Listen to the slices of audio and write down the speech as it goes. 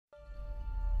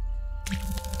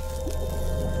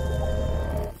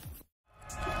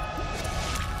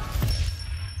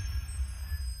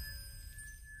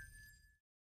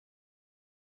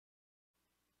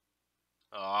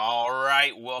All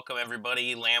right, welcome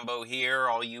everybody. Lambo here.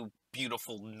 All you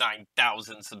beautiful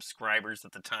 9,000 subscribers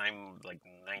at the time, like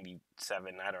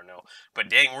 97, I don't know. But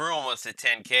dang, we're almost at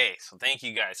 10K. So thank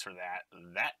you guys for that.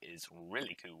 That is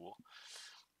really cool.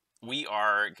 We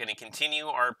are going to continue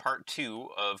our part 2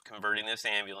 of converting this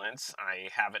ambulance. I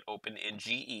have it open in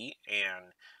GE, and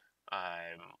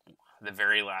the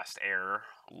very last error,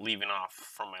 leaving off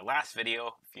from my last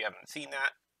video. If you haven't seen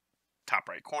that, top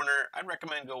right corner, I'd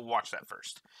recommend go watch that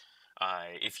first.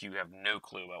 If you have no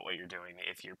clue about what you're doing.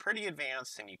 If you're pretty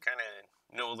advanced and you kind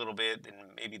of know a little bit, then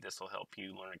maybe this will help you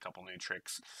learn a couple new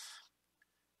tricks.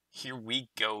 Here we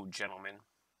go, gentlemen.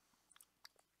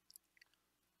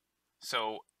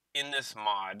 So in this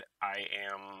mod, I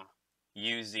am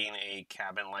using a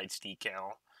cabin lights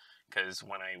decal because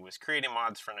when I was creating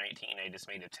mods for 19, I just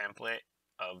made a template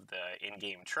of the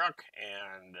in-game truck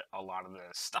and a lot of the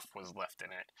stuff was left in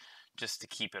it just to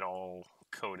keep it all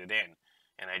coded in.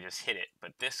 And I just hit it.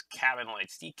 But this cabin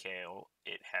lights decal,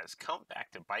 it has come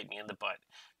back to bite me in the butt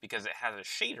because it has a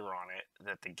shader on it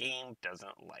that the game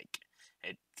doesn't like.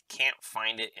 It can't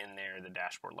find it in there, the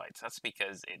dashboard lights. That's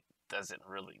because it doesn't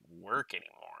really work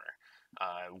anymore.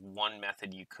 One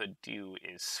method you could do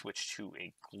is switch to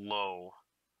a glow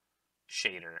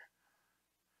shader,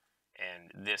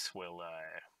 and this will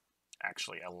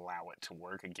actually allow it to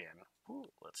work again. Ooh,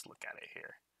 let's look at it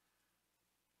here.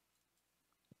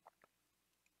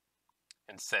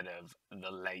 Instead of the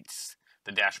lights,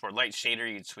 the dashboard light shader,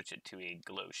 you'd switch it to a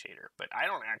glow shader. But I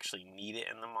don't actually need it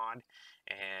in the mod,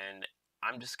 and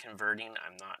I'm just converting.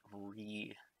 I'm not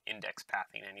re-index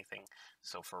pathing anything.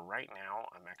 So for right now,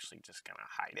 I'm actually just gonna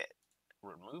hide it,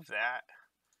 remove that,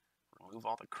 remove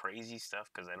all the crazy stuff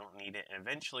because I don't need it. And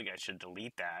eventually I should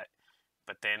delete that.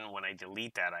 But then when I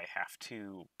delete that, I have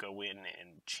to go in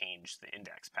and change the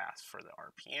index path for the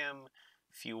RPM,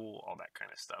 fuel, all that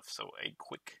kind of stuff. So a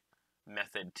quick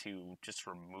method to just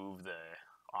remove the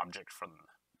object from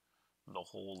the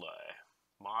whole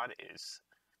mod is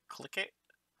click it,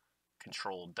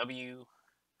 Control W.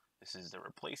 This is the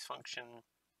replace function.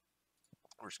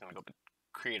 We're just going to go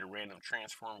create a random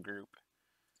transform group,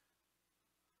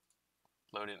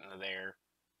 load it into there,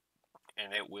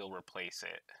 and it will replace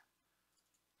it.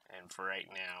 And for right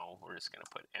now, we're just going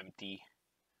to put empty.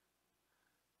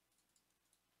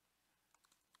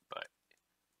 But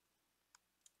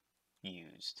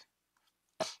used.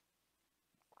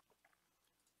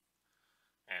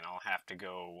 And I'll have to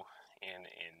go in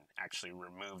and actually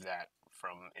remove that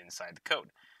from inside the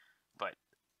code. But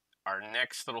our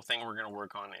next little thing we're going to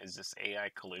work on is this AI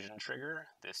collision trigger.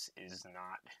 This is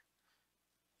not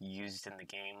used in the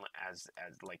game as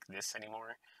like this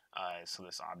anymore. So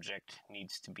this object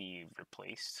needs to be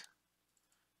replaced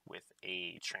with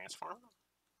a transform.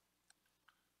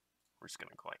 We're just going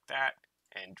to go like that.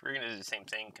 And we're going to do the same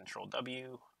thing, Control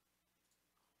W,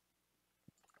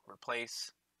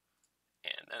 replace,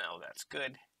 and now that's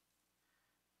good.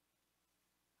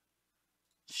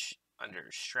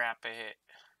 Under strap it.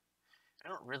 I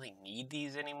don't really need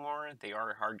these anymore. They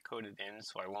are hard-coded in,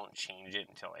 so I won't change it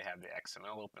until I have the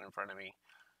XML open in front of me.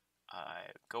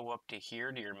 Go up to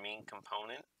here to your main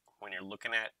component when you're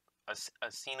looking at a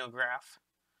scenograph.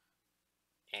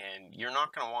 And you're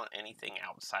not going to want anything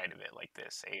outside of it like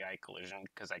this AI collision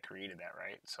because I created that,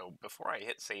 right? So before I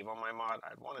hit save on my mod,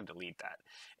 I'd want to delete that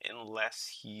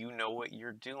unless you know what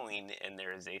you're doing and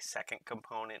there is a second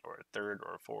component or a third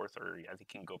or a fourth, or I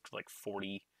think you can go up to like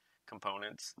 40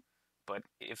 components. But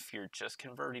if you're just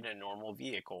converting a normal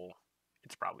vehicle,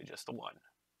 it's probably just the one.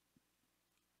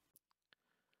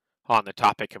 On the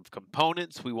topic of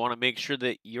components, we want to make sure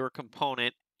that your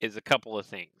component is a couple of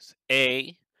things.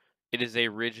 A, it is a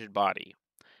rigid body.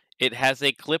 It has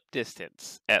a clip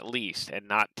distance at least, and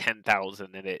not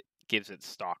 10,000 that it gives it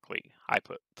stockly. I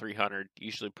put 300,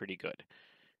 usually pretty good.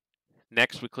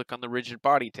 Next, we click on the rigid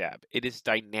body tab. It is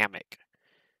dynamic.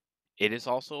 It is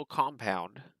also a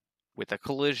compound with a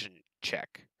collision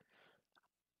check.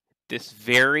 This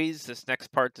varies, this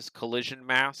next part, this collision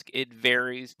mask, it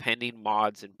varies pending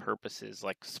mods and purposes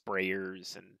like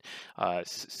sprayers and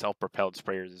self-propelled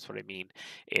sprayers is what I mean,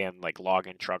 and like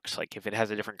login trucks, like if it has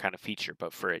a different kind of feature.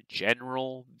 But for a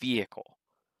general vehicle,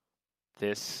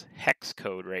 this hex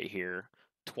code right here,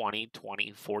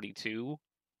 202042,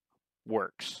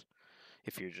 works.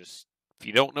 If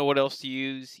you don't know what else to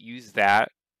use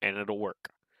that and it'll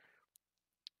work.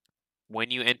 When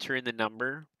you enter in the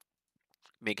number,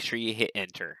 make sure you hit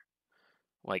enter.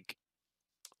 Like,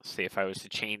 say if I was to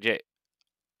change it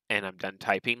and I'm done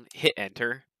typing, hit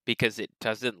enter because it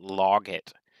doesn't log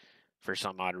it for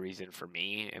some odd reason for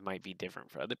me. It might be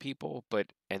different for other people,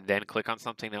 and then click on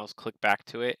something else, click back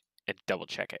to it, and double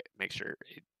check it. Make sure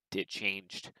it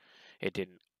changed. It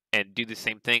didn't. And do the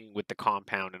same thing with the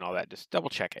compound and all that. Just double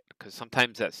check it, because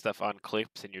sometimes that stuff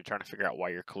unclips and you're trying to figure out why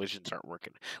your collisions aren't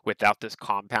working. Without this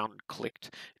compound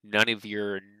clicked, none of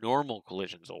your normal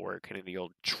collisions will work, and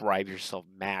you'll drive yourself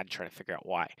mad trying to figure out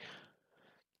why.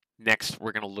 Next,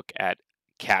 we're going to look at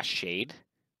cast shade.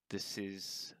 This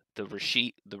is the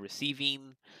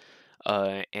receiving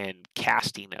and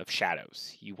casting of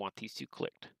shadows. You want these two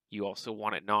clicked. You also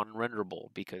want it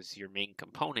non-renderable, because your main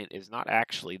component is not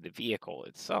actually the vehicle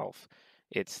itself.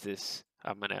 It's this.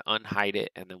 I'm going to unhide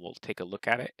it and then we'll take a look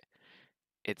at it.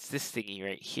 It's this thingy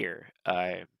right here.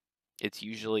 It's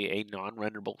usually a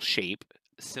non-renderable shape,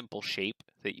 simple shape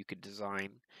that you could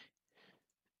design.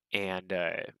 And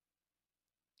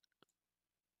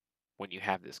when you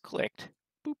have this clicked,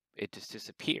 boop, it just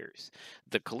disappears.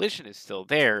 The collision is still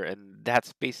there, and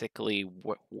that's basically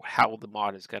how the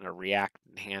mod is going to react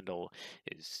and handle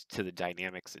is to the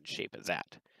dynamics and shape of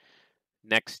that.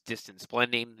 Next, distance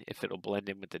blending. If it'll blend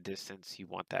in with the distance, you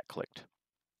want that clicked.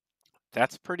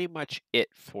 That's pretty much it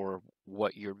for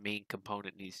what your main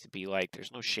component needs to be like.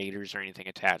 There's no shaders or anything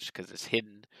attached because it's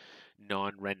hidden,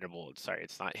 non-renderable. Sorry,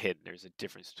 it's not hidden. There's a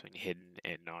difference between hidden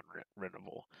and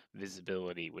non-renderable.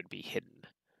 Visibility would be hidden.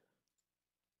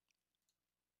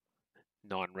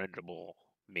 Non-renderable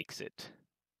makes it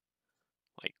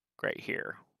like right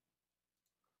here.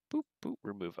 Boop, boop,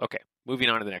 remove. Okay, moving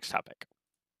on to the next topic.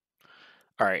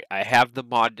 All right, I have the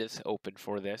ModDesc open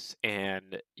for this,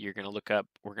 and you're going to look up,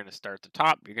 we're going to start at the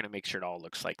top. You're going to make sure it all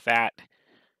looks like that.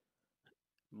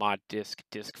 ModDesc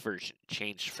disk version,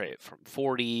 change from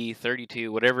 40,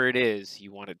 32, whatever it is,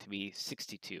 you want it to be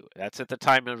 62. That's at the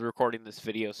time of recording this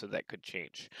video, so that could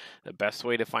change. The best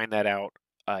way to find that out,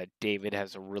 David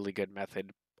has a really good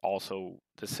method. Also,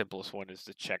 the simplest one is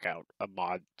to check out a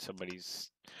mod somebody's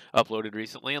uploaded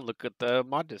recently and look at the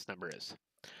ModDesc number is.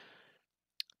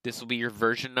 This will be your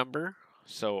version number.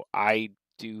 So I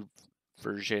do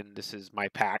version, this is my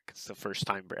pack. It's the first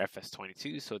time for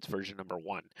FS22, so it's version number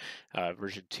 1.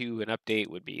 Version 2, an update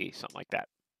would be something like that.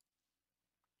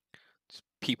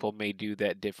 People may do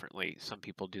that differently. Some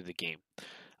people do the game.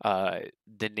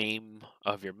 The name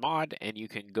of your mod, and you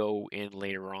can go in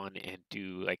later on and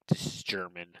do like this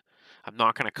German. I'm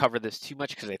not going to cover this too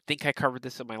much because I think I covered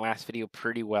this in my last video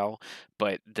pretty well,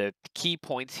 but the key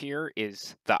points here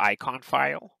is the icon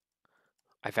file.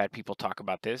 I've had people talk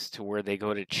about this to where they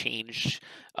go to change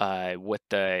what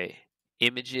the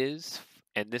image is,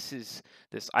 and this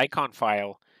icon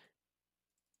file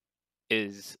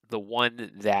is the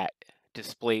one that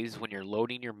displays when you're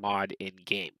loading your mod in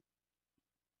game.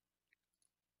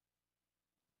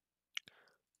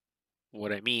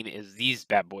 What I mean is these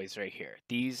bad boys right here.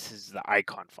 These is the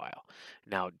icon file.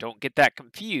 Now, don't get that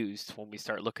confused when we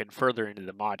start looking further into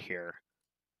the mod here.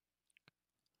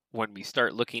 When we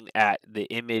start looking at the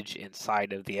image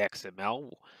inside of the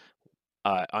XML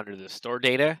under the store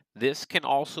data, this can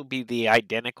also be the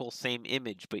identical same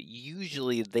image, but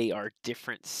usually they are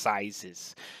different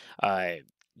sizes.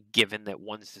 Given that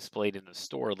one's displayed in the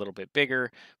store a little bit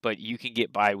bigger, but you can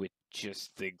get by with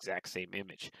just the exact same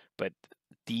image. But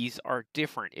these are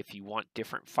different. If you want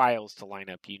different files to line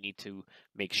up, you need to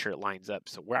make sure it lines up.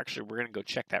 So we're going to go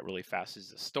check that really fast. Is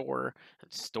the store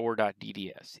and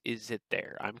store.dds. Is it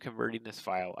there? I'm converting this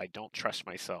file. I don't trust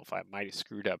myself. I might have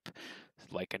screwed up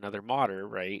like another modder,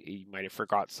 right? You might have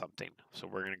forgot something. So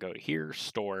we're going to go to here,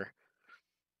 store.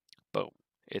 Boom.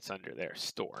 It's under there,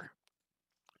 store.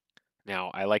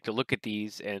 Now, I like to look at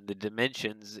these, and the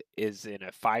dimensions is in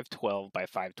a 512 by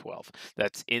 512.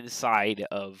 That's inside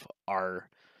of our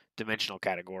dimensional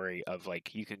category of,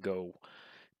 like, you can go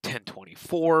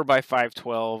 1024 by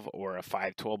 512, or a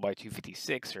 512 by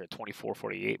 256, or a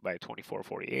 2448 by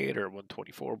 2448, or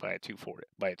 124 by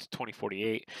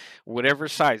 2048. Whatever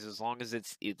size, as long as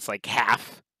it's like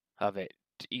half of it.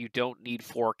 You don't need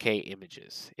 4K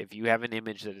images. If you have an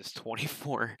image that is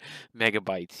 24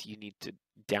 megabytes, you need to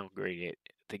downgrade it.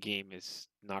 The game is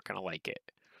not going to like it.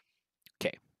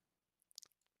 Okay.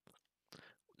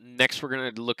 Next, we're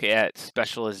going to look at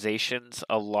specializations.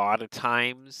 A lot of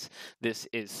times, this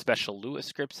is special Lua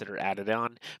scripts that are added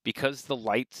on. Because the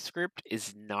light script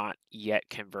is not yet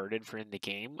converted for in the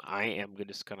game, I am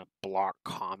just going to block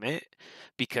comment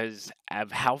because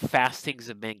of how fast things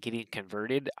have been getting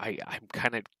converted. I'm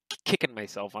kind of kicking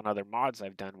myself on other mods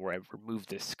I've done where I've removed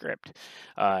this script.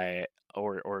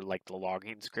 Or like the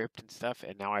logging script and stuff,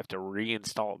 and now I have to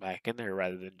reinstall it back in there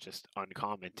rather than just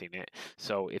uncommenting it.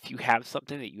 So if you have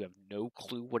something that you have no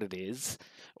clue what it is,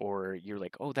 or you're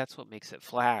like, oh, that's what makes it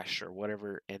flash or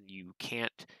whatever, and you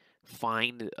can't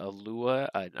find a Lua,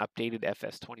 an updated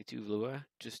FS22 Lua,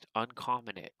 just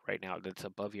uncomment it right now that's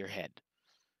above your head.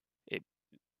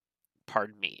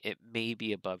 Pardon me, it may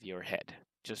be above your head.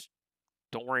 Just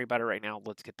don't worry about it right now.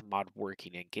 Let's get the mod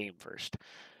working in game first.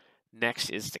 Next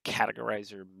is the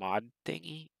categorizer mod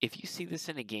thingy. If you see this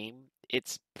in a game,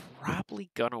 it's probably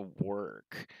gonna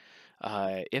work.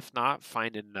 If not,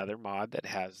 find another mod that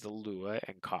has the Lua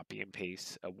and copy and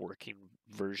paste a working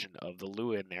version of the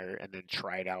Lua in there and then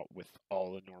try it out with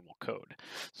all the normal code.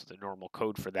 So the normal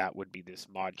code for that would be this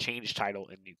mod change title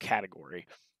and new category.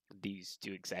 These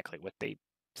do exactly what they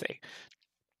say.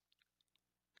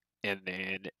 And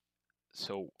then,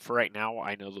 so for right now,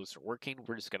 I know those are working.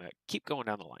 We're just going to keep going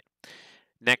down the line.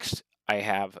 Next, I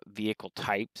have vehicle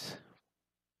types.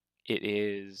 It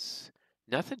is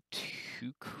nothing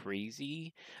too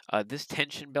crazy. This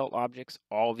tension belt objects,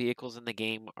 all vehicles in the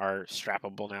game are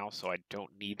strappable now, so I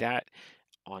don't need that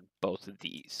on both of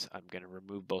these. I'm going to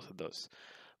remove both of those.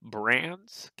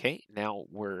 Brands, okay, now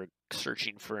we're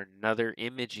searching for another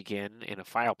image again in a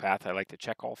file path. I like to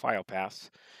check all file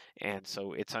paths, and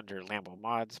so it's under Lambo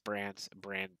mods, brands,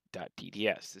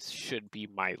 brand.dds. This should be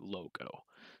my logo.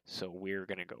 So we're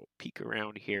gonna go peek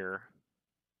around here.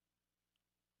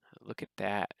 Look at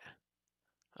that.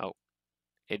 Oh,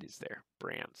 it is there,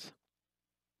 brands.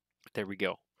 There we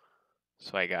go.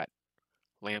 So I got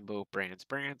Lambo brands,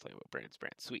 Lambo brands,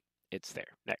 sweet, it's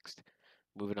there. Next.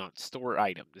 Moving on, store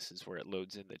item. This is where it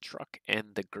loads in the truck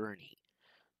and the gurney.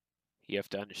 You have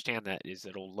to understand that is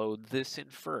it'll load this in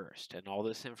first, and all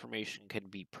this information can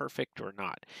be perfect or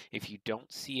not. If you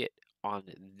don't see it on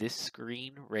this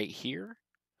screen right here,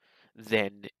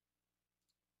 then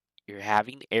you're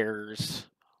having errors.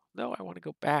 No, I want to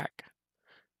go back.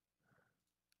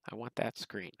 I want that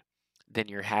screen. Then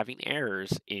you're having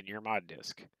errors in your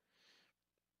ModDesc.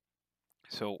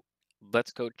 So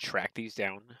let's go track these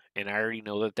down, and I already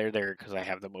know that they're there because I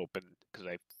have them open because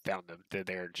I found them. They're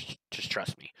there. Just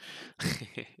trust me.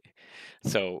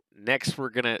 So next we're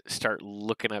gonna start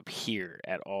looking up here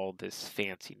at all this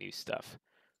fancy new stuff.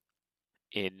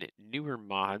 In newer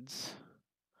mods,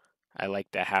 I like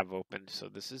to have open, so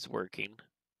this is working.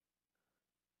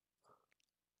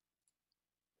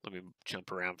 Let me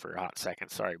jump around for a hot second.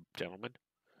 Sorry, gentlemen.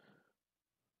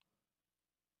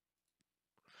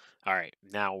 All right,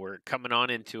 now we're coming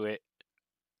on into it.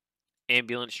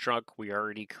 Ambulance truck, we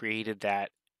already created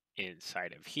that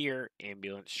inside of here.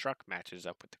 Ambulance truck matches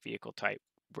up with the vehicle type.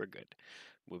 We're good.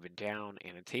 Moving down,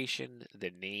 annotation, the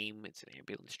name, it's an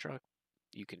ambulance truck.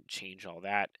 You can change all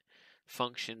that.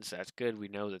 Functions, that's good. We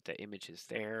know that the image is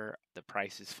there. The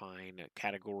price is fine.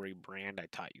 Category, brand, I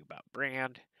taught you about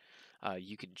brand.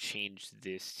 You can change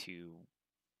this to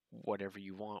whatever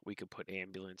you want. We could put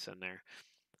ambulance in there.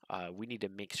 We need to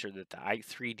make sure that the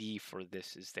i3D for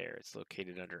this is there. It's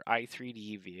located under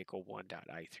i3D vehicle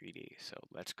 1.i3D. So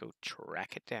let's go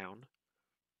track it down.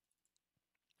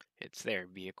 It's there,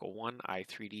 vehicle 1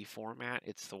 i3D format.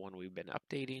 It's the one we've been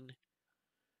updating.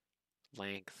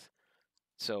 Length.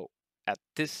 So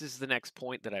this is the next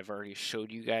point that I've already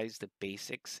showed you guys the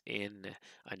basics in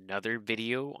another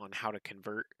video on how to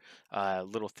convert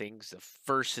little things. The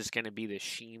first is going to be the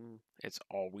sheen. It's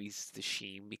always the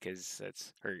sheen because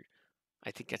that's, or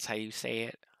I think that's how you say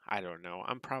it. I don't know.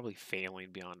 I'm probably failing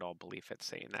beyond all belief at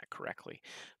saying that correctly.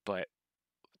 But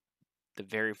the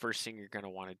very first thing you're going to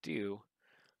want to do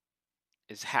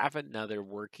is have another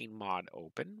working mod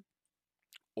open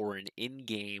or an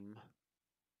in-game,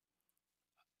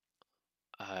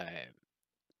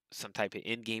 some type of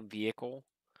in-game vehicle.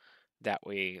 That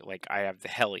way, like I have the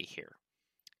heli here.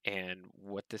 And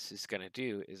what this is going to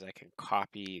do is I can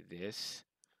copy this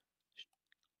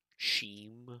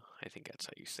sheen, I think that's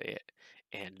how you say it.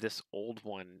 And this old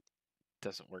one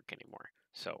doesn't work anymore.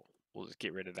 So we'll just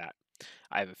get rid of that.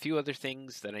 I have a few other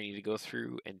things that I need to go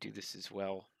through and do this as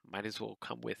well. Might as well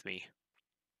come with me.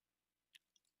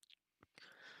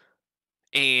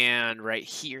 And right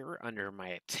here under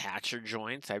my attacher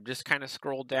joints, I've just kind of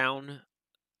scrolled down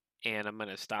and I'm going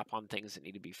to stop on things that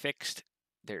need to be fixed.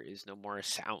 There is no more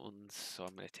sounds, so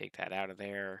I'm going to take that out of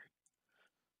there.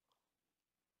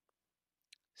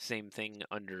 Same thing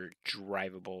under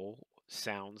drivable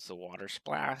sounds, the water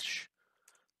splash.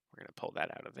 We're going to pull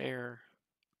that out of there.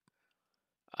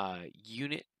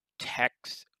 Unit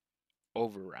text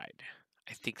override.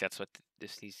 I think that's what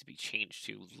this needs to be changed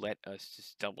to. Let us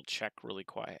just double check really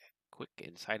quick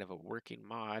inside of a working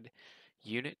mod.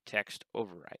 Unit text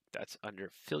override. That's under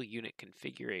fill unit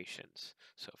configurations.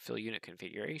 So fill unit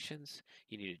configurations,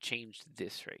 you need to change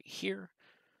this right here.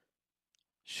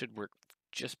 Should work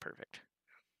just perfect.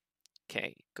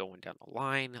 Okay, going down the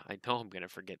line. I know I'm going to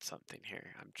forget something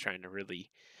here. I'm trying to really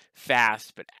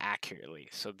fast but accurately.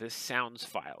 So this sounds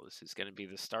file, this is going to be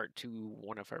the start to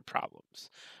one of our problems.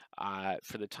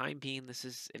 For the time being, this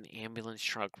is an ambulance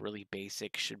truck, really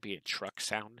basic, should be a truck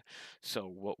sound. So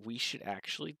what we should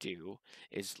actually do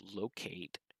is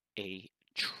locate a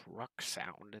truck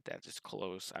sound that is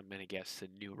close. I'm going to guess the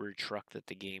newer truck that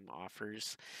the game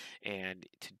offers. And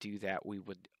to do that, we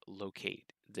would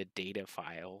locate the data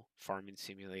file, Farming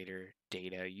Simulator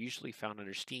data, usually found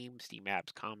under Steam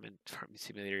apps, common, Farming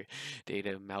Simulator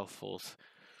data, mouthfuls,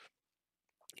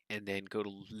 and then go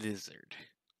to lizard.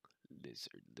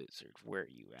 Lizard, where are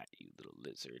you at, you little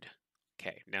lizard?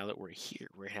 Okay, now that we're here,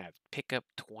 we're gonna have pickup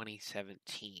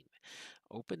 2017.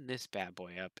 Open this bad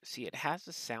boy up. See, it has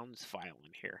a sounds file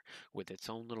in here with its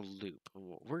own little loop. And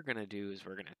what we're going to do is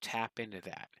we're going to tap into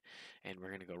that. And we're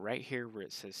going to go right here where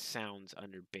it says sounds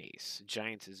under bass.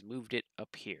 Giants has moved it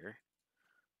up here.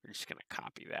 We're just going to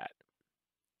copy that.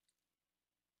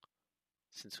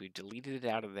 Since we deleted it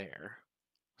out of there,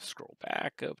 scroll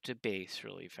back up to bass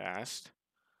really fast.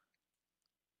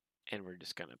 And we're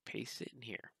just going to paste it in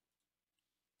here.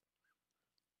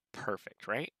 Perfect,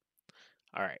 right?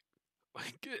 All right.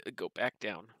 Go back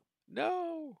down.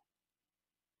 No.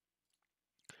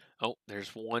 Oh, there's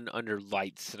one under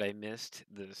lights that I missed.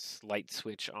 This light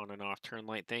switch on and off turn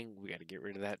light thing. We got to get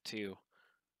rid of that too.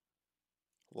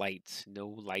 Lights, no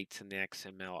lights in the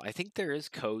XML. I think there is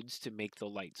codes to make the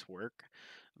lights work,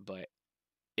 but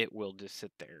it will just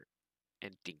sit there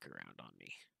and dink around on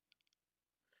me.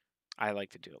 I like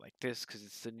to do it like this because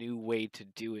it's the new way to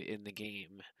do it in the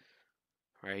game.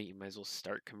 Right? You might as well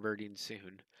start converting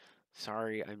soon.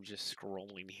 Sorry, I'm just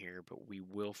scrolling here, but we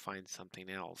will find something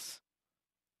else.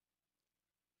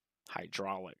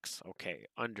 Hydraulics. Okay,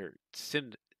 under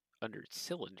cylindered,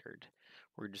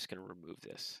 we're just going to remove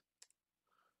this.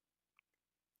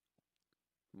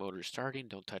 Motor starting,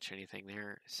 don't touch anything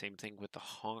there. Same thing with the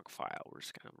honk file. We're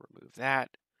just going to remove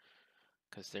that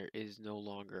because there is no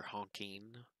longer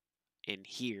honking in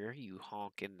here. You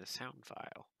honk in the sound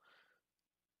file.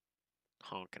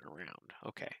 Honking around.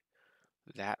 Okay,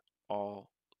 that all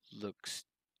looks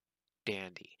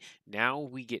dandy. Now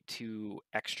we get to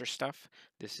extra stuff.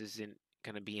 This isn't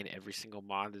going to be in every single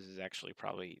mod. This is actually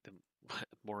probably the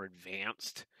more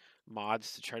advanced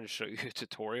mods to try to show you a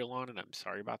tutorial on, and I'm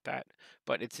sorry about that,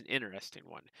 but it's an interesting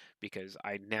one because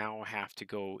I now have to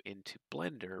go into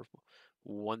Blender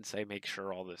once I make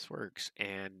sure all this works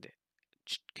and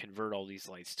convert all these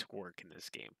lights to work in this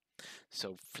game.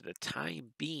 So for the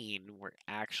time being, we're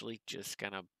actually just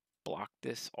gonna block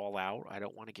this all out. I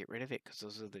don't want to get rid of it because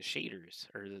those are the shaders,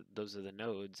 or those are the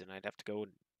nodes, and I'd have to go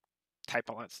and type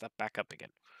all that stuff back up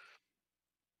again.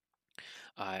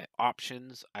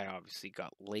 Options, I obviously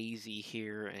got lazy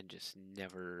here and just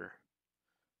never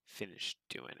finished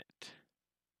doing it.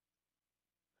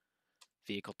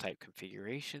 Vehicle type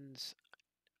configurations,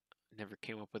 never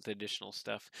came up with additional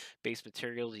stuff. Base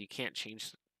materials, you can't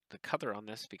change the color on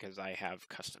this because I have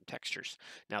custom textures.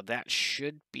 Now that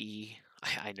should be,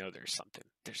 I know there's something.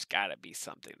 There's gotta be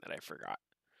something that I forgot.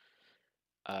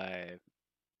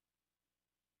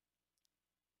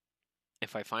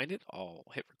 If I find it, I'll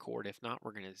hit record. If not,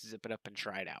 we're gonna zip it up and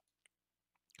try it out.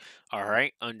 All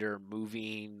right, under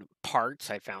moving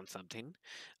parts, I found something.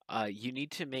 You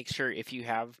need to make sure if you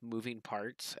have moving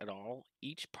parts at all,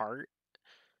 each part,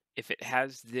 if it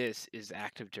has this is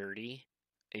active dirty,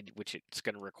 which it's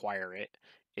going to require it,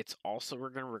 it's also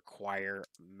going to require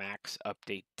max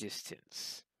update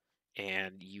distance.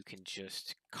 And you can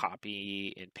just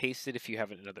copy and paste it if you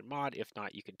have another mod. If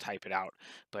not, you can type it out,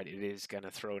 but it is going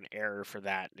to throw an error for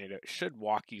that, and it should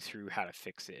walk you through how to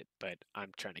fix it, but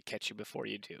I'm trying to catch you before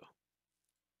you do.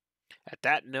 At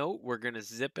that note, we're going to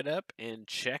zip it up and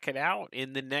check it out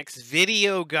in the next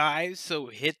video, guys. So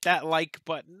hit that like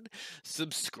button,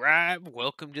 subscribe,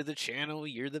 welcome to the channel.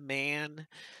 You're the man.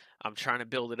 I'm trying to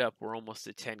build it up. We're almost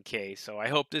at 10K. So I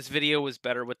hope this video was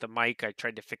better with the mic. I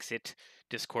tried to fix it.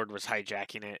 Discord was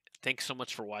hijacking it. Thanks so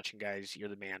much for watching, guys. You're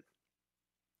the man.